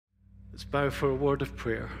Let's bow for a word of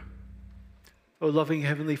prayer. Oh, loving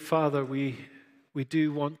Heavenly Father, we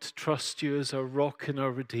do want to trust you as our rock and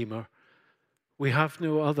our Redeemer. We have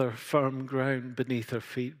no other firm ground beneath our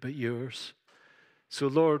feet but yours. So,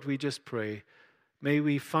 Lord, we just pray, may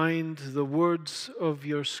we find the words of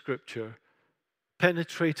your Scripture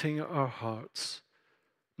penetrating our hearts,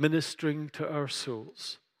 ministering to our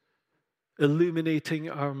souls, illuminating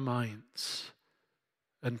our minds,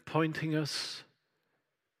 and pointing us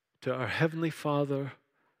to our Heavenly Father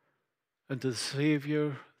and to the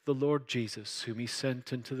Savior, the Lord Jesus, whom he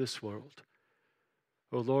sent into this world.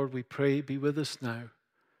 Oh Lord, we pray, be with us now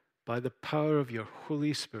by the power of your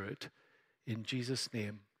Holy Spirit. In Jesus'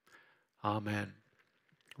 name, amen.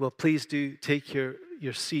 Well, please do take your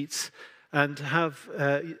seats and have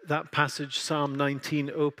that passage, Psalm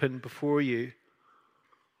 19, open before you.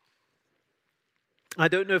 I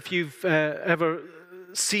don't know if you've ever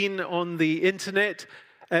seen on the internet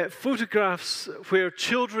photographs where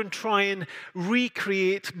children try and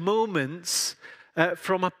recreate moments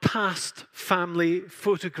from a past family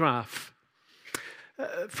photograph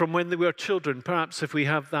from when they were children. Perhaps if we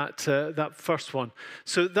have that first one.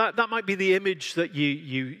 So that might be the image that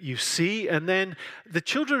you see, and then the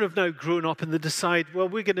children have now grown up and they decide, well,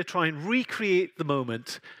 we're going to try and recreate the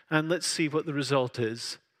moment, and let's see what the result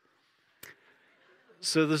is.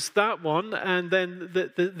 So there's that one, and then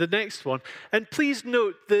the next one. And please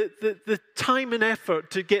note the time and effort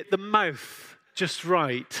to get the mouth just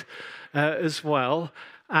right as well.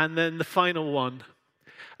 And then the final one.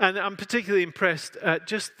 And I'm particularly impressed at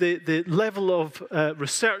just the level of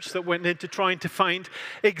research that went into trying to find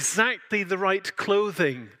exactly the right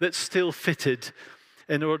clothing that still fitted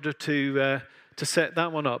in order to set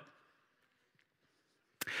that one up.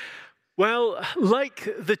 Well,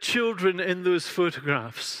 like the children in those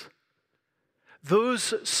photographs,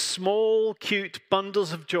 those small, cute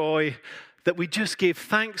bundles of joy that we just gave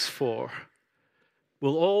thanks for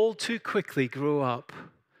will all too quickly grow up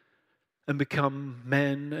and become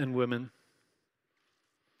men and women.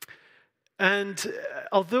 And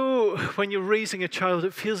although when you're raising a child,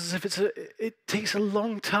 it feels as if it takes a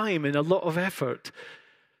long time and a lot of effort,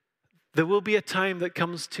 there will be a time that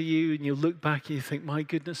comes to you and you look back and you think, my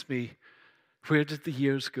goodness me, where did the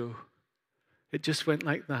years go? It just went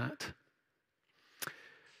like that.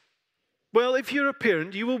 Well, if you're a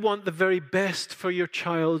parent, you will want the very best for your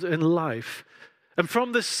child in life. And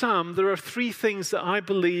from this psalm, there are three things that I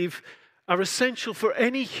believe are essential for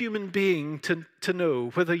any human being to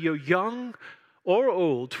know, whether you're young or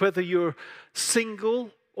old, whether you're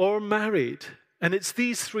single or married. And it's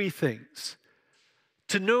these three things.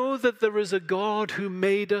 To know that there is a God who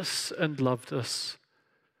made us and loved us.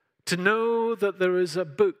 To know that there is a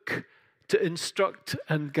book to instruct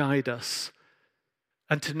and guide us.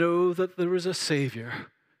 And to know that there is a Savior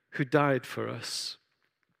who died for us.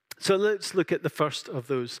 So let's look at the first of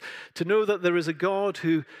those. To know that there is a God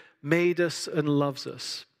who made us and loves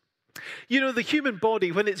us. You know, the human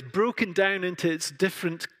body, when it's broken down into its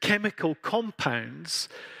different chemical compounds,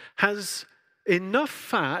 has enough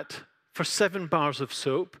fat for 7 bars of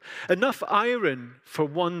soap, enough iron for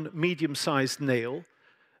 1 medium-sized nail,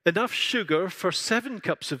 enough sugar for 7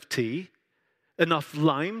 cups of tea, enough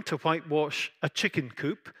lime to whitewash a chicken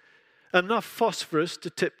coop, enough phosphorus to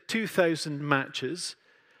tip 2,000 matches,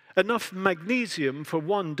 enough magnesium for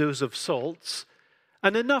 1 dose of salts,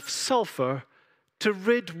 and enough sulfur to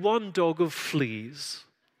rid 1 dog of fleas.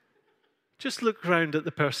 Just look round at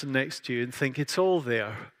the person next to you and think, it's all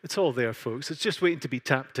there. It's all there, folks. It's just waiting to be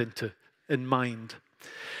tapped into in mind.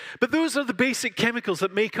 But those are the basic chemicals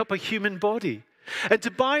that make up a human body. And to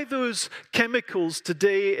buy those chemicals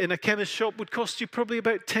today in a chemist shop would cost you probably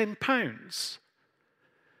about £10.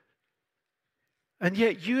 And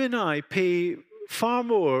yet you and I pay far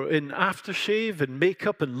more in aftershave and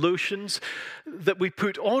makeup and lotions that we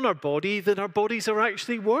put on our body than our bodies are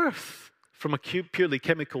actually worth from a purely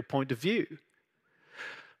chemical point of view.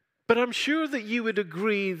 But I'm sure that you would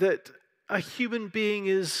agree that a human being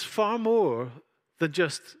is far more than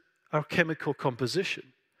just our chemical composition.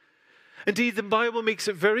 Indeed, the Bible makes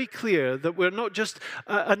it very clear that we're not just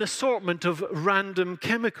an assortment of random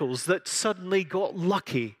chemicals that suddenly got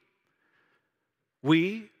lucky.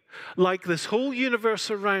 We, like this whole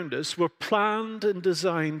universe around us, were planned and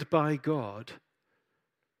designed by God.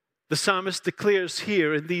 The psalmist declares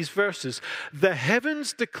here in these verses, the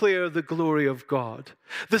heavens declare the glory of God.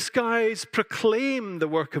 The skies proclaim the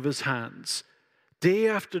work of his hands. Day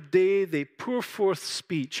after day, they pour forth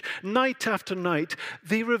speech. Night after night,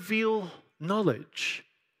 they reveal knowledge.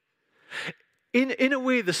 In a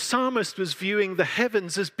way, the psalmist was viewing the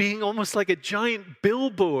heavens as being almost like a giant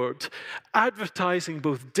billboard, advertising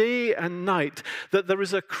both day and night that there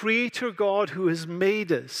is a creator God who has made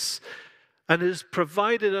us and has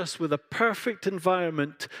provided us with a perfect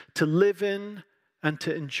environment to live in and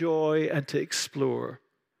to enjoy and to explore.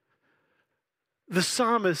 The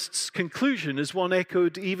psalmist's conclusion is one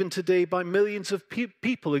echoed even today by millions of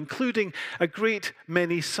people, including a great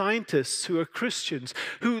many scientists who are Christians,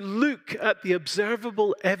 who look at the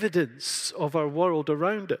observable evidence of our world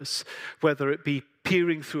around us, whether it be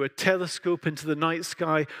peering through a telescope into the night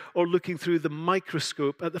sky or looking through the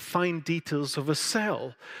microscope at the fine details of a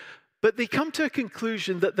cell. But they come to a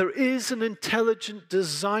conclusion that there is an intelligent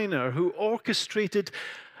designer who orchestrated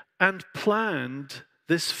and planned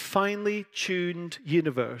this finely tuned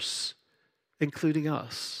universe, including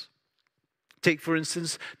us. Take, for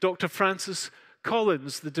instance, Dr. Francis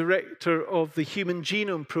Collins, the director of the Human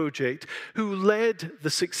Genome Project, who led the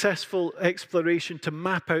successful exploration to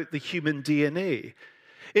map out the human DNA.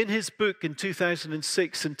 In his book in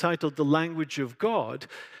 2006 entitled The Language of God,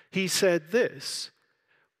 he said this: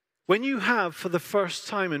 "When you have for the first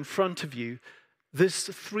time in front of you this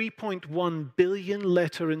 3.1 billion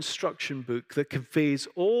letter instruction book that conveys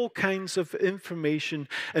all kinds of information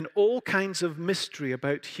and all kinds of mystery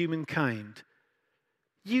about humankind,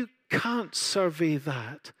 you can't survey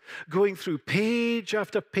that, going through page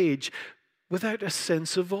after page without a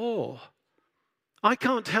sense of awe. I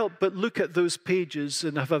can't help but look at those pages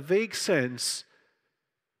and have a vague sense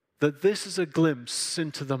that this is a glimpse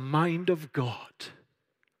into the mind of God."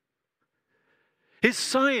 His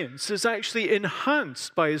science is actually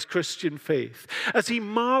enhanced by his Christian faith as he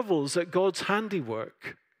marvels at God's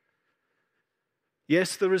handiwork.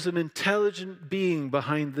 Yes, there is an intelligent being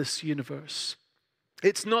behind this universe.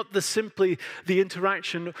 It's not simply the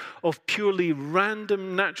interaction of purely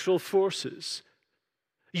random natural forces.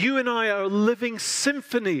 You and I are living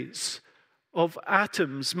symphonies of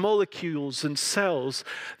atoms, molecules, and cells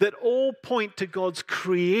that all point to God's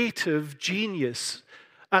creative genius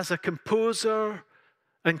as a composer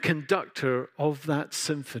and conductor of that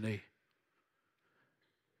symphony.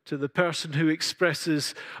 To the person who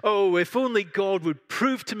expresses, "Oh, if only God would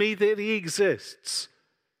prove to me that he exists,"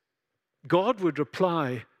 God would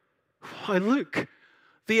reply, "Why, look,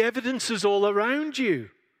 the evidence is all around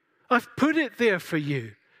you. I've put it there for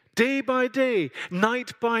you, day by day,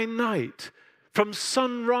 night by night, from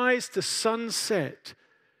sunrise to sunset.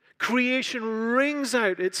 Creation rings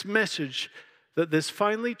out its message that this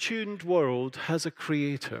finely tuned world has a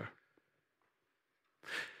creator."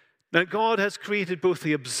 Now, God has created both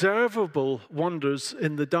the observable wonders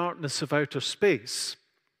in the darkness of outer space,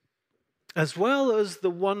 as well as the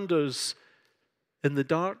wonders in the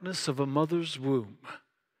darkness of a mother's womb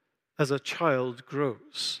as a child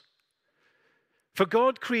grows. For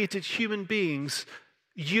God created human beings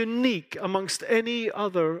unique amongst any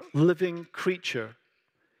other living creature.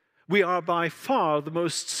 We are by far the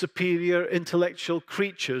most superior intellectual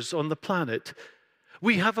creatures on the planet.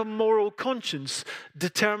 We have a moral conscience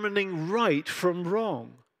determining right from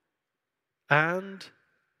wrong. And,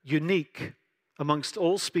 unique amongst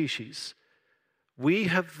all species, we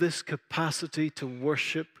have this capacity to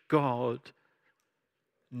worship God.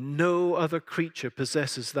 No other creature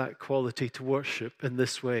possesses that quality to worship in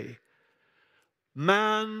this way.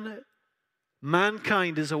 Mankind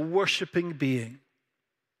is a worshiping being.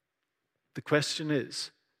 The question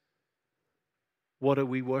is, what are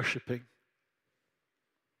we worshiping?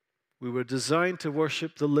 We were designed to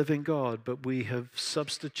worship the living God, but we have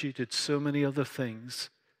substituted so many other things,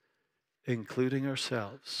 including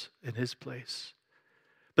ourselves, in his place.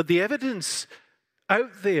 But the evidence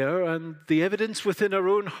out there and the evidence within our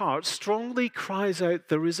own hearts strongly cries out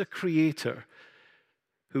there is a creator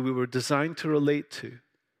who we were designed to relate to.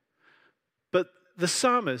 But the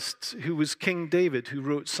psalmist, who was King David, who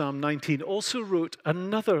wrote Psalm 19, also wrote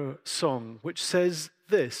another song which says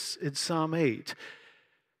this in Psalm 8.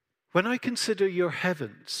 "When I consider your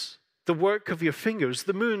heavens, the work of your fingers,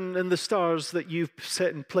 the moon and the stars that you've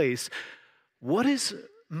set in place, what is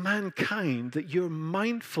mankind that you're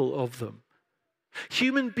mindful of them?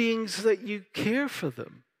 Human beings that you care for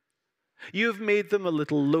them. You have made them a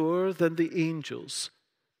little lower than the angels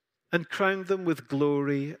and crowned them with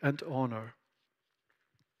glory and honor."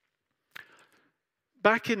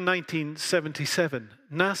 Back in 1977,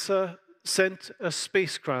 NASA sent a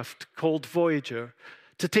spacecraft called Voyager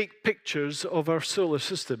to take pictures of our solar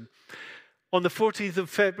system. On the 14th of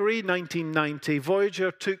February, 1990,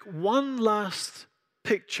 Voyager took one last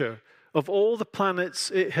picture of all the planets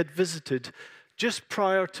it had visited just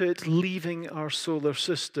prior to it leaving our solar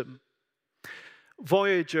system.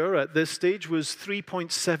 Voyager at this stage was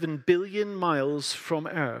 3.7 billion miles from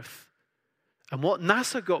Earth. And what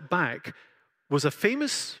NASA got back was a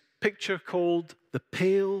famous picture called the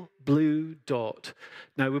pale blue dot.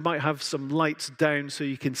 Now, we might have some lights down so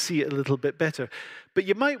you can see it a little bit better. But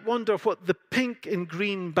you might wonder what the pink and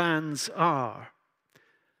green bands are.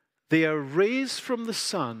 They are rays from the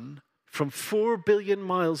sun from 4 billion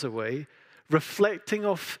miles away, reflecting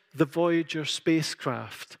off the Voyager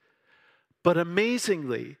spacecraft. But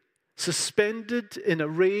amazingly, suspended in a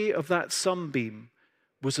ray of that sunbeam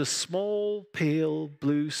was a small pale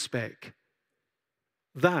blue speck.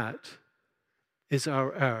 That is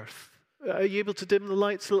our Earth. Are you able to dim the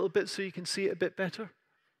lights a little bit so you can see it a bit better?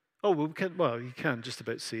 Oh, you can just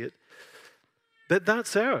about see it. But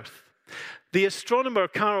that's Earth. The astronomer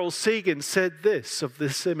Carl Sagan said this of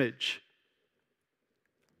this image.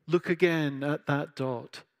 Look again at that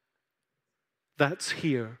dot. That's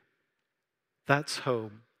here. That's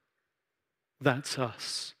home. That's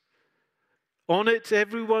us. On it,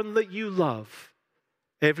 everyone that you love,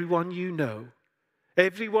 everyone you know,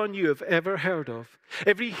 everyone you have ever heard of,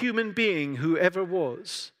 every human being who ever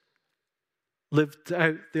was, lived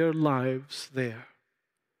out their lives there.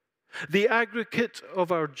 The aggregate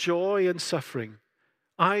of our joy and suffering,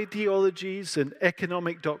 ideologies and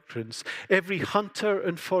economic doctrines, every hunter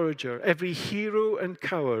and forager, every hero and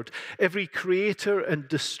coward, every creator and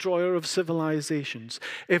destroyer of civilizations,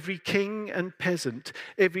 every king and peasant,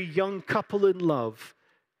 every young couple in love,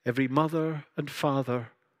 every mother and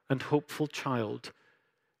father and hopeful child,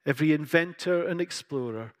 every inventor and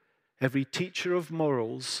explorer, every teacher of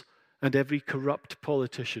morals and every corrupt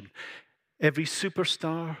politician, every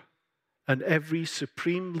superstar and every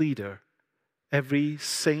supreme leader, every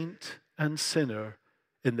saint and sinner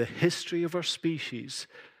in the history of our species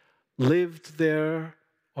lived there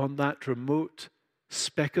on that remote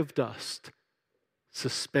speck of dust,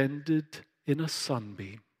 suspended in a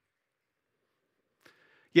sunbeam.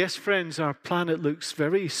 Yes, friends, our planet looks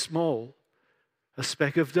very small, a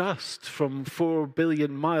speck of dust from 4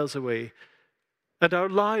 billion miles away. And our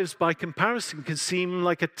lives, by comparison, can seem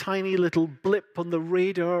like a tiny little blip on the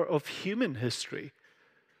radar of human history.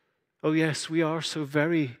 Oh yes, we are so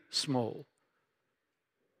very small.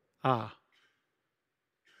 But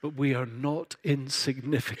we are not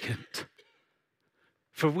insignificant.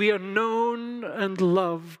 For we are known and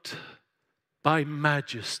loved by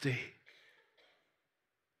majesty.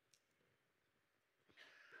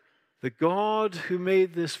 The God who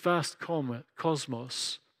made this vast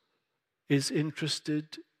cosmos is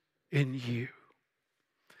interested in you.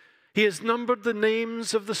 He has numbered the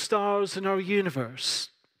names of the stars in our universe,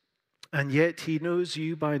 and yet he knows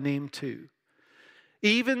you by name too.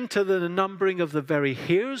 Even to the numbering of the very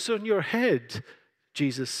hairs on your head,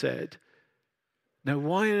 Jesus said. Now,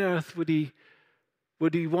 why on earth would he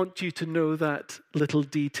want you to know that little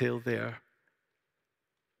detail there?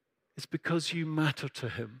 It's because you matter to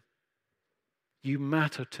him. You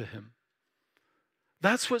matter to him.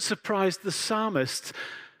 That's what surprised the psalmist.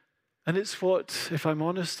 And it's what, if I'm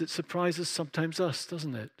honest, it surprises sometimes us,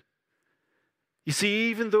 doesn't it? You see,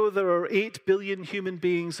 even though there are 8 billion human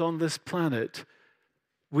beings on this planet,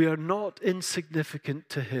 we are not insignificant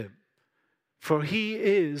to him. For he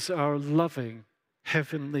is our loving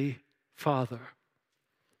heavenly Father.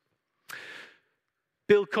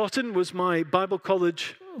 Bill Cotton was my Bible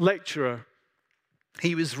college lecturer.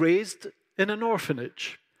 He was raised in an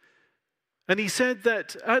orphanage. And he said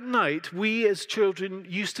that at night, we as children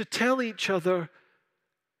used to tell each other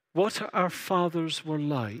what our fathers were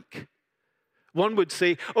like. One would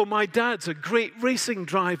say, oh, my dad's a great racing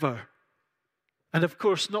driver. And of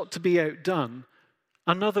course, not to be outdone,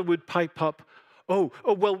 another would pipe up,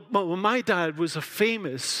 well, my dad was a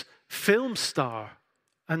famous film star,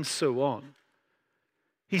 and so on.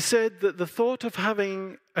 He said that the thought of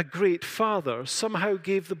having a great father somehow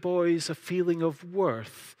gave the boys a feeling of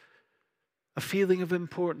worth, a feeling of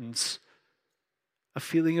importance, a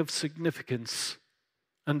feeling of significance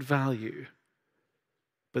and value.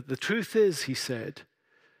 But the truth is, he said,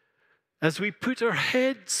 as we put our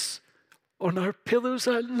heads on our pillows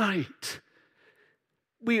at night,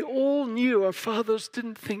 we all knew our fathers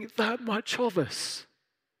didn't think that much of us.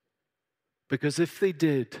 Because if they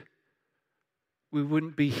did, we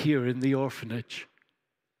wouldn't be here in the orphanage.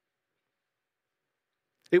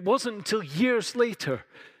 It wasn't until years later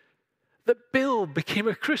that Bill became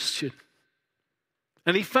a Christian.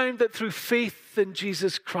 And he found that through faith in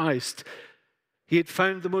Jesus Christ, he had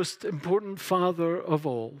found the most important father of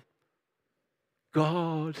all,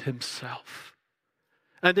 God himself.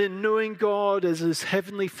 And in knowing God as his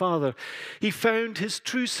heavenly Father, he found his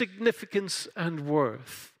true significance and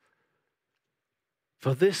worth.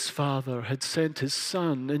 For this Father had sent his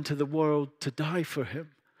Son into the world to die for him.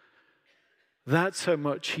 That's how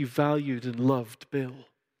much he valued and loved Bill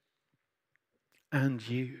and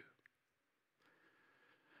you.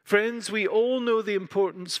 Friends, we all know the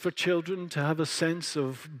importance for children to have a sense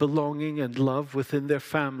of belonging and love within their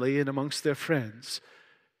family and amongst their friends.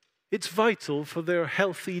 It's vital for their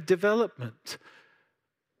healthy development.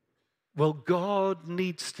 Well, God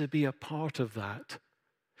needs to be a part of that.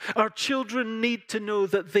 Our children need to know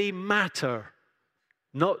that they matter,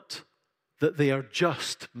 not that they are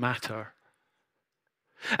just matter.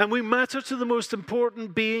 And we matter to the most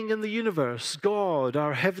important being in the universe, God,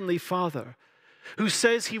 our Heavenly Father, who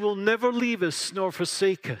says he will never leave us nor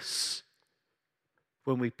forsake us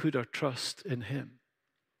when we put our trust in him.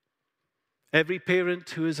 Every parent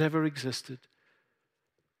who has ever existed,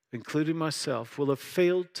 including myself, will have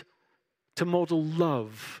failed to model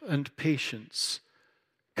love and patience,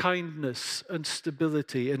 kindness and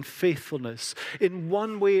stability and faithfulness in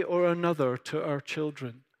one way or another to our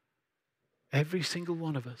children. Every single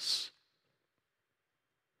one of us.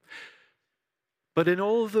 But in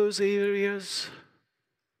all those areas,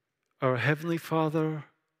 our Heavenly Father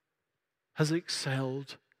has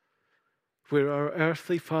excelled where our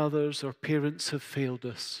earthly fathers or parents have failed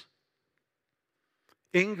us.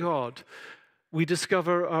 In God, we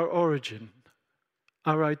discover our origin,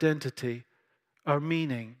 our identity, our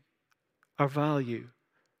meaning, our value,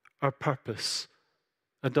 our purpose,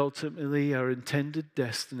 and ultimately our intended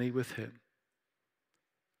destiny with him.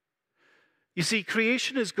 You see,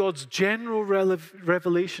 creation is God's general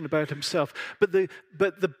revelation about himself, but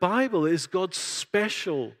the Bible is God's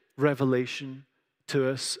special revelation to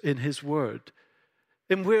us in his word,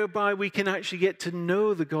 and whereby we can actually get to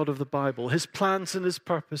know the God of the Bible, his plans and his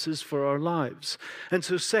purposes for our lives. And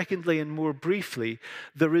so secondly, and more briefly,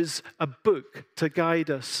 there is a book to guide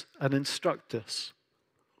us and instruct us.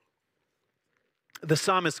 The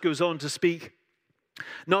psalmist goes on to speak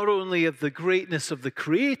not only of the greatness of the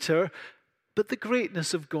Creator, but the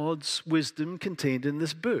greatness of God's wisdom contained in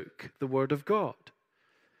this book, the Word of God.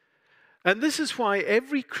 And this is why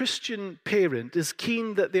every Christian parent is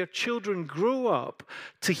keen that their children grow up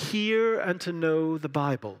to hear and to know the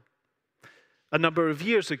Bible. A number of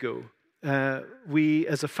years ago, we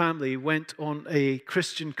as a family went on a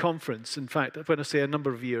Christian conference. In fact, when I say a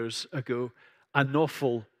number of years ago, an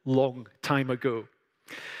awful long time ago.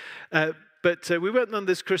 But we went on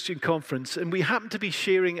this Christian conference, and we happened to be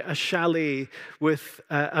sharing a chalet with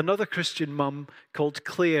another Christian mum called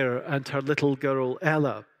Claire and her little girl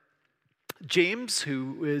Ella. James,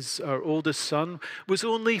 who is our oldest son, was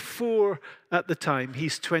only 4 at the time.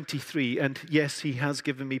 He's 23, and yes, he has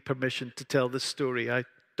given me permission to tell this story. I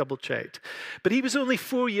double-checked. But he was only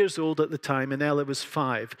 4 years old at the time, and Ella was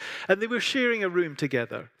 5. And they were sharing a room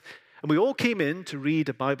together. And we all came in to read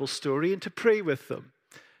a Bible story and to pray with them.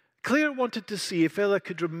 Claire wanted to see if Ella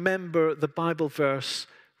could remember the Bible verse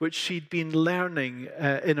which she'd been learning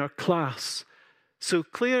in her class. So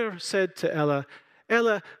Claire said to Ella,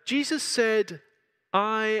 "Ella, Jesus said,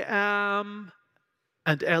 'I am,'"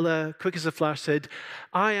 and Ella, quick as a flash, said,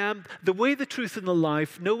 "I am the way, the truth, and the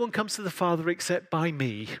life. No one comes to the Father except by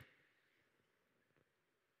me."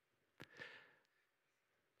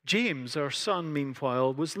 James, our son,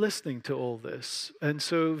 meanwhile, was listening to all this. And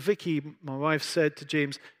so Vicky, my wife, said to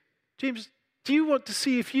James, "James, do you want to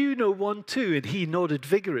see if you know one too?" And he nodded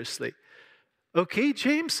vigorously. "Okay,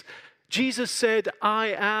 James." Jesus said,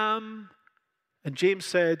 "I am," and James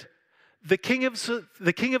said, the king of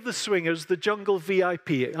the swingers, the jungle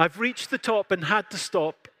VIP. I've reached the top and had to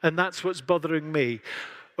stop, and that's what's bothering me."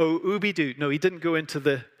 Oh, ooby-doo. No, he didn't go into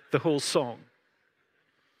the whole song.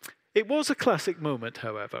 It was a classic moment,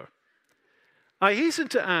 however. I hasten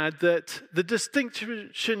to add that the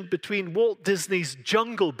distinction between Walt Disney's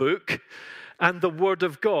Jungle Book and the Word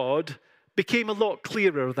of God became a lot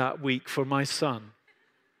clearer that week for my son.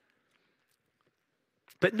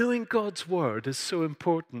 But knowing God's Word is so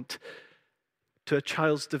important to a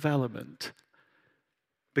child's development,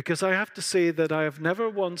 because I have to say that I have never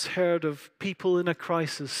once heard of people in a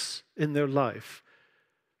crisis in their life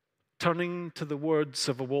turning to the words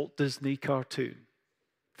of a Walt Disney cartoon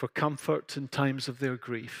for comfort in times of their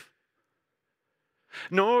grief.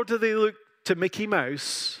 Nor do they look to Mickey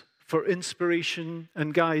Mouse for inspiration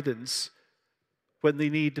and guidance when they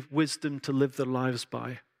need wisdom to live their lives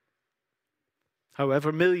by.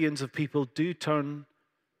 However, millions of people do turn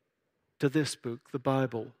to this book, the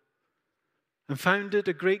Bible, and found it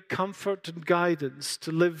a great comfort and guidance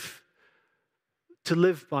to live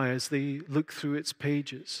by as they look through its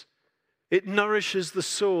pages. It nourishes the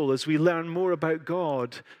soul as we learn more about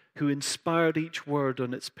God who inspired each word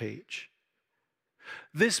on its page.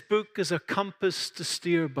 This book is a compass to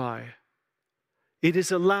steer by. It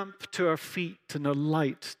is a lamp to our feet and a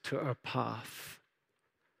light to our path.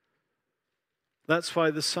 That's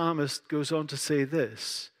why the psalmist goes on to say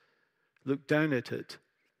this. Look down at it.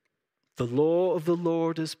 The law of the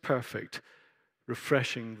Lord is perfect,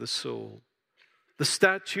 refreshing the soul. The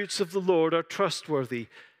statutes of the Lord are trustworthy,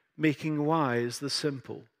 making wise the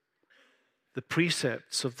simple. The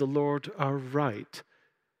precepts of the Lord are right,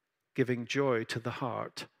 giving joy to the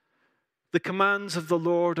heart. The commands of the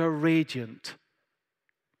Lord are radiant,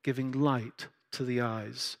 giving light to the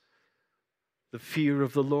eyes. The fear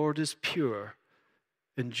of the Lord is pure,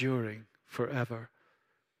 enduring forever.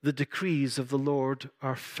 The decrees of the Lord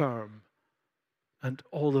are firm, and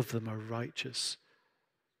all of them are righteous.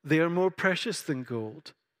 They are more precious than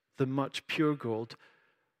gold, than much pure gold.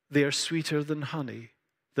 They are sweeter than honey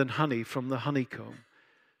from the honeycomb.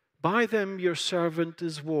 By them your servant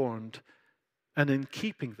is warned, and in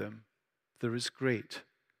keeping them there is great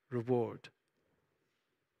reward.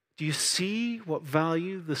 Do you see what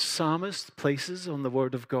value the psalmist places on the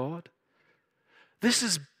word of God?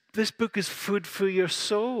 This book is food for your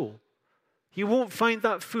soul. You won't find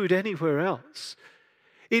that food anywhere else.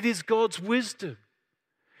 It is God's wisdom.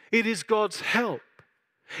 It is God's help.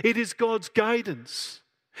 It is God's guidance.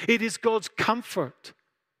 It is God's comfort.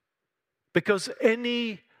 Because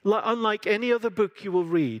unlike any other book you will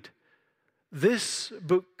read, this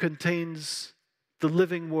book contains the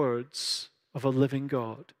living words of a living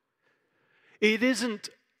God. It isn't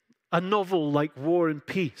a novel like War and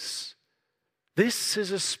Peace. This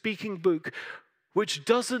is a speaking book which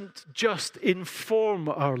doesn't just inform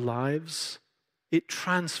our lives, it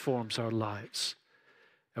transforms our lives.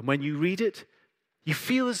 And when you read it, you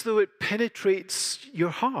feel as though it penetrates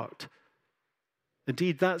your heart.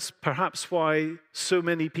 Indeed, that's perhaps why so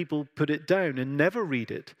many people put it down and never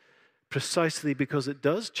read it, precisely because it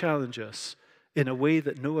does challenge us in a way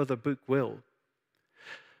that no other book will.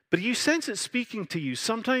 But you sense it speaking to you,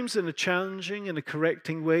 sometimes in a challenging and a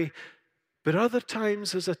correcting way, but other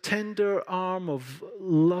times as a tender arm of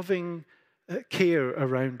loving care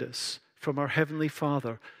around us from our Heavenly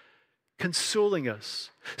Father, consoling us,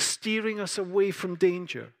 steering us away from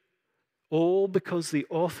danger, all because the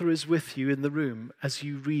author is with you in the room as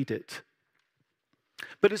you read it.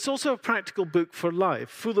 But it's also a practical book for life,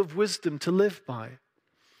 full of wisdom to live by.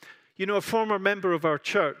 You know, a former member of our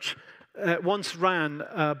church once ran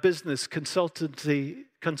a business consultancy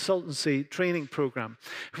training program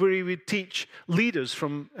where he would teach leaders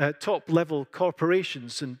from top-level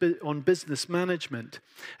corporations on business management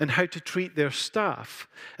and how to treat their staff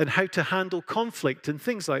and how to handle conflict and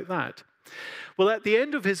things like that. Well, at the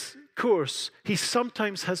end of his course, he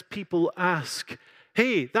sometimes has people ask,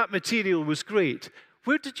 "Hey, that material was great.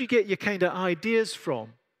 Where did you get your kind of ideas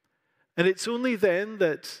from?" And it's only then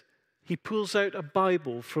that he pulls out a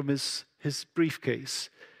Bible from his briefcase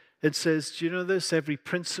and says, "Do you know this? Every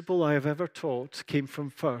principle I have ever taught came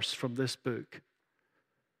from this book."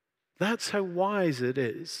 That's how wise it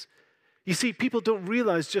is. You see, people don't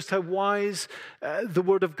realize just how wise the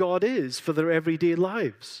Word of God is for their everyday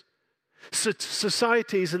lives.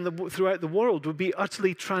 Societies throughout the world would be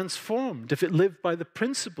utterly transformed if it lived by the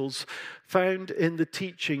principles found in the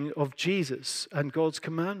teaching of Jesus and God's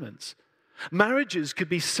commandments. Marriages could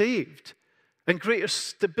be saved, and greater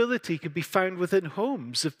stability could be found within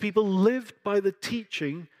homes if people lived by the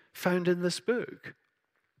teaching found in this book.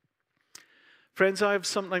 Friends, I have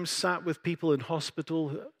sometimes sat with people in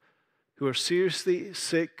hospital who are seriously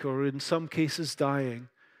sick or in some cases dying,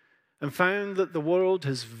 and found that the world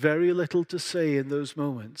has very little to say in those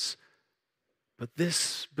moments. But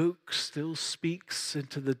this book still speaks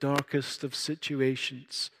into the darkest of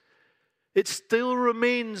situations. It still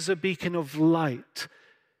remains a beacon of light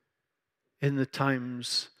in the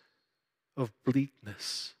times of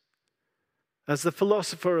bleakness. As the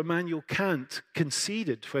philosopher Immanuel Kant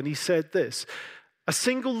conceded when he said this, "A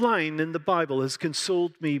single line in the Bible has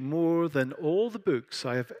consoled me more than all the books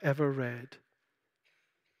I have ever read."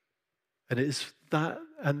 And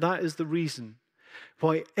that is the reason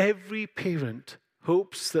why every parent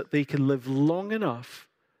hopes that they can live long enough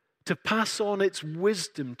to pass on its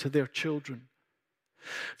wisdom to their children.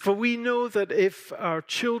 For we know that if our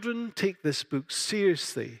children take this book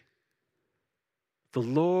seriously, the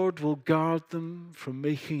Lord will guard them from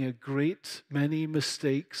making a great many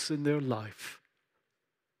mistakes in their life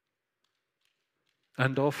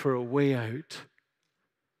and offer a way out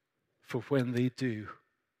for when they do.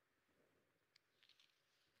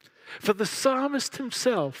 For the psalmist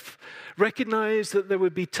himself recognized that there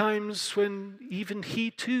would be times when even he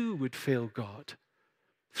too would fail God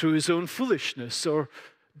through his own foolishness or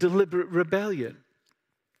deliberate rebellion.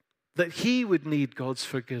 that he would need God's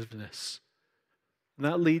forgiveness. And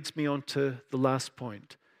that leads me on to the last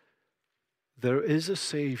point. There is a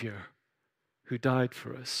Savior who died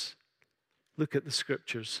for us. Look at the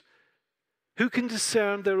scriptures. Who can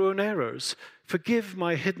discern their own errors? Forgive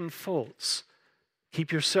my hidden faults.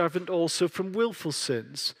 Keep your servant also from willful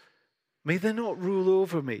sins. May they not rule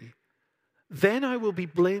over me. Then I will be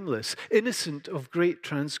blameless, innocent of great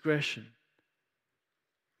transgression.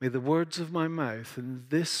 May the words of my mouth and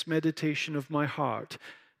this meditation of my heart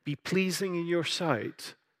be pleasing in your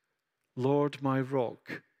sight, Lord, my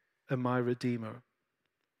rock and my redeemer.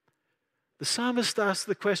 The psalmist asks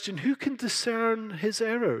the question, who can discern his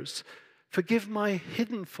errors? Forgive my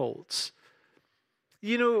hidden faults.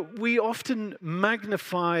 You know, we often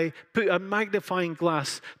put a magnifying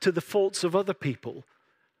glass to the faults of other people,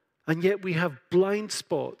 and yet we have blind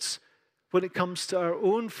spots when it comes to our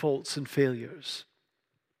own faults and failures.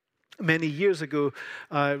 Many years ago,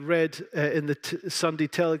 I read in the Sunday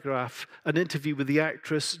Telegraph an interview with the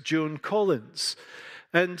actress Joan Collins,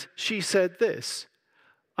 and she said this,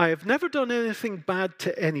 I have never done anything bad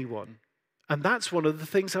to anyone, and that's one of the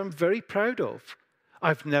things I'm very proud of.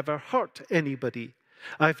 I've never hurt anybody.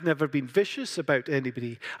 I've never been vicious about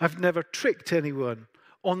anybody. I've never tricked anyone.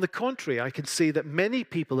 On the contrary, I can say that many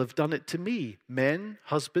people have done it to me. Men,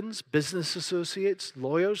 husbands, business associates,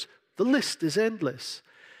 lawyers, the list is endless.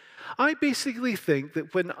 I basically think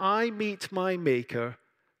that when I meet my Maker,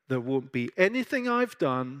 there won't be anything I've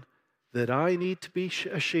done that I need to be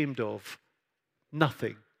ashamed of.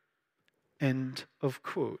 Nothing. End of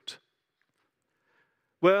quote.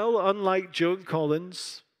 Well, unlike Joan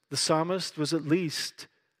Collins, the psalmist was at least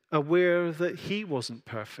aware that he wasn't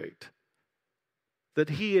perfect,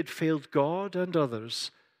 that he had failed God and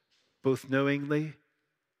others, both knowingly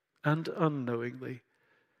and unknowingly.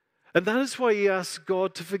 And that is why he asks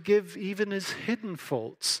God to forgive even his hidden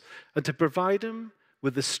faults and to provide him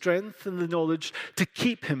with the strength and the knowledge to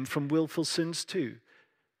keep him from willful sins too,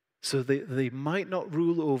 so that they might not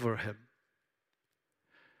rule over him.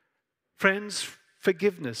 Friends,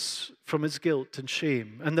 forgiveness from his guilt and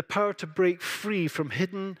shame and the power to break free from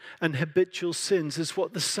hidden and habitual sins is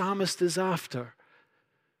what the psalmist is after.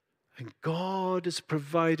 And God has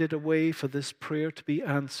provided a way for this prayer to be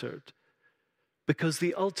answered, because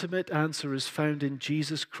the ultimate answer is found in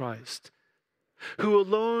Jesus Christ, who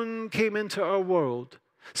alone came into our world,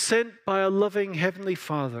 sent by a loving Heavenly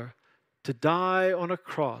Father to die on a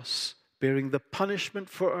cross, bearing the punishment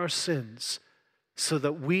for our sins, so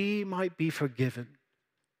that we might be forgiven.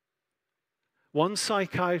 One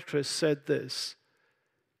psychiatrist said this,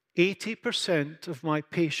 80% of my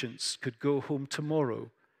patients could go home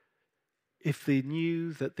tomorrow if they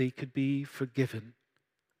knew that they could be forgiven,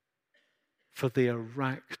 for they are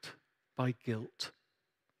racked by guilt.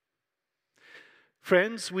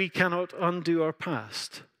 Friends, we cannot undo our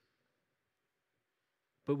past,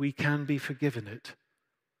 but we can be forgiven it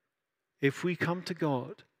if we come to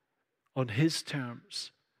God on his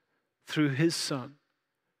terms, through his Son,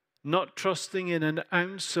 not trusting in an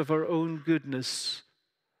ounce of our own goodness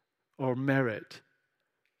or merit,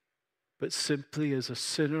 but simply as a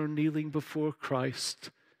sinner kneeling before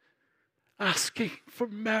Christ, asking for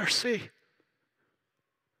mercy,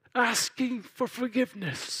 asking for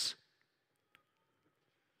forgiveness.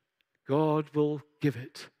 God will give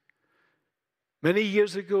it. Many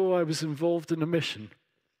years ago, I was involved in a mission.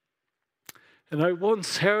 And I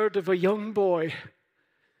once heard of a young boy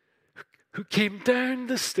who came down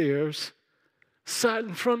the stairs, sat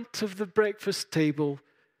in front of the breakfast table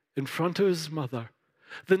in front of his mother.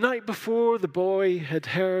 The night before, the boy had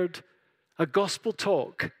heard a gospel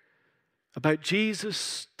talk about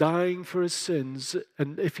Jesus dying for his sins,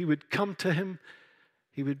 and if he would come to him,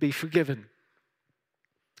 he would be forgiven.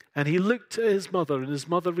 And he looked at his mother, and his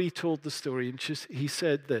mother retold the story, and he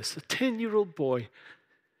said this, a 10-year-old boy,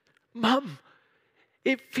 Mum,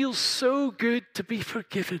 it feels so good to be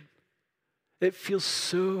forgiven. It feels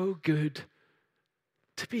so good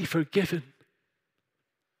to be forgiven.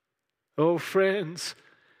 Oh, friends,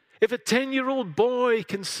 if a 10-year-old boy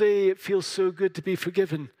can say it feels so good to be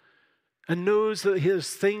forgiven and knows that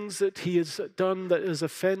there's things that he has done that has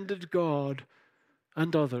offended God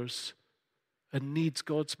and others and needs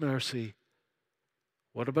God's mercy,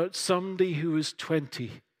 what about somebody who is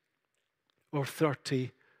 20 or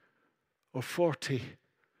 30 or 40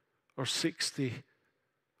 or 60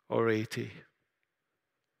 or 80?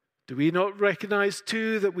 Do we not recognize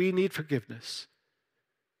too that we need forgiveness,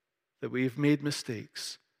 that we have made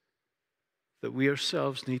mistakes, that we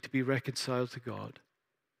ourselves need to be reconciled to God?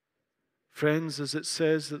 Friends, as it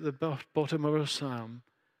says at the bottom of our psalm,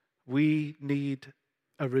 we need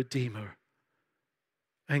a Redeemer.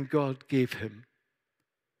 and God gave him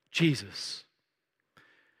Jesus.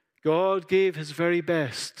 God gave his very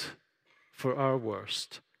best for our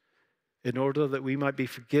worst in order that we might be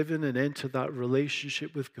forgiven and enter that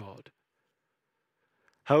relationship with God.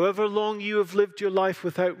 However long you have lived your life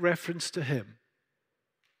without reference to him,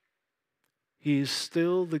 he is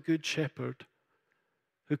still the good shepherd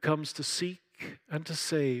who comes to seek and to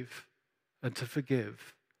save and to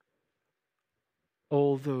forgive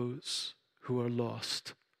all those who are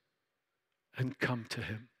lost and come to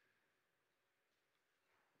him.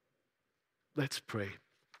 Let's pray.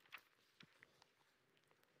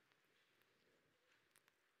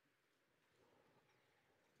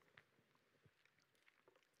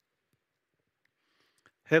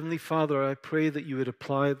 Heavenly Father, I pray that you would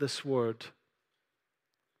apply this word.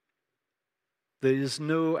 There is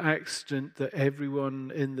no accident that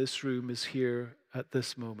everyone in this room is here at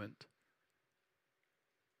this moment.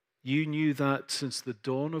 You knew that since the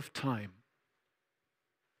dawn of time.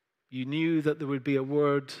 You knew that there would be a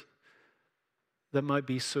word that might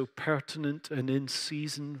be so pertinent and in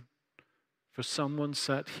season for someone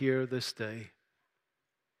sat here this day.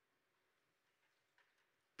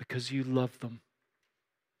 Because you love them.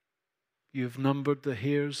 You have numbered the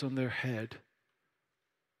hairs on their head.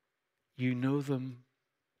 You know them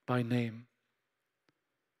by name.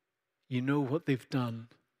 You know what they've done.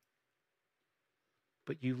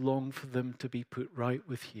 But you long for them to be put right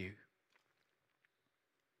with you.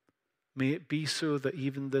 May it be so that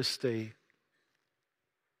even this day,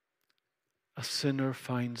 a sinner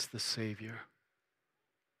finds the Savior.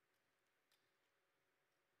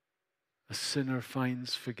 A sinner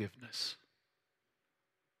finds forgiveness.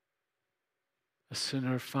 A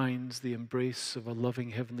sinner finds the embrace of a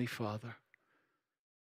loving Heavenly Father.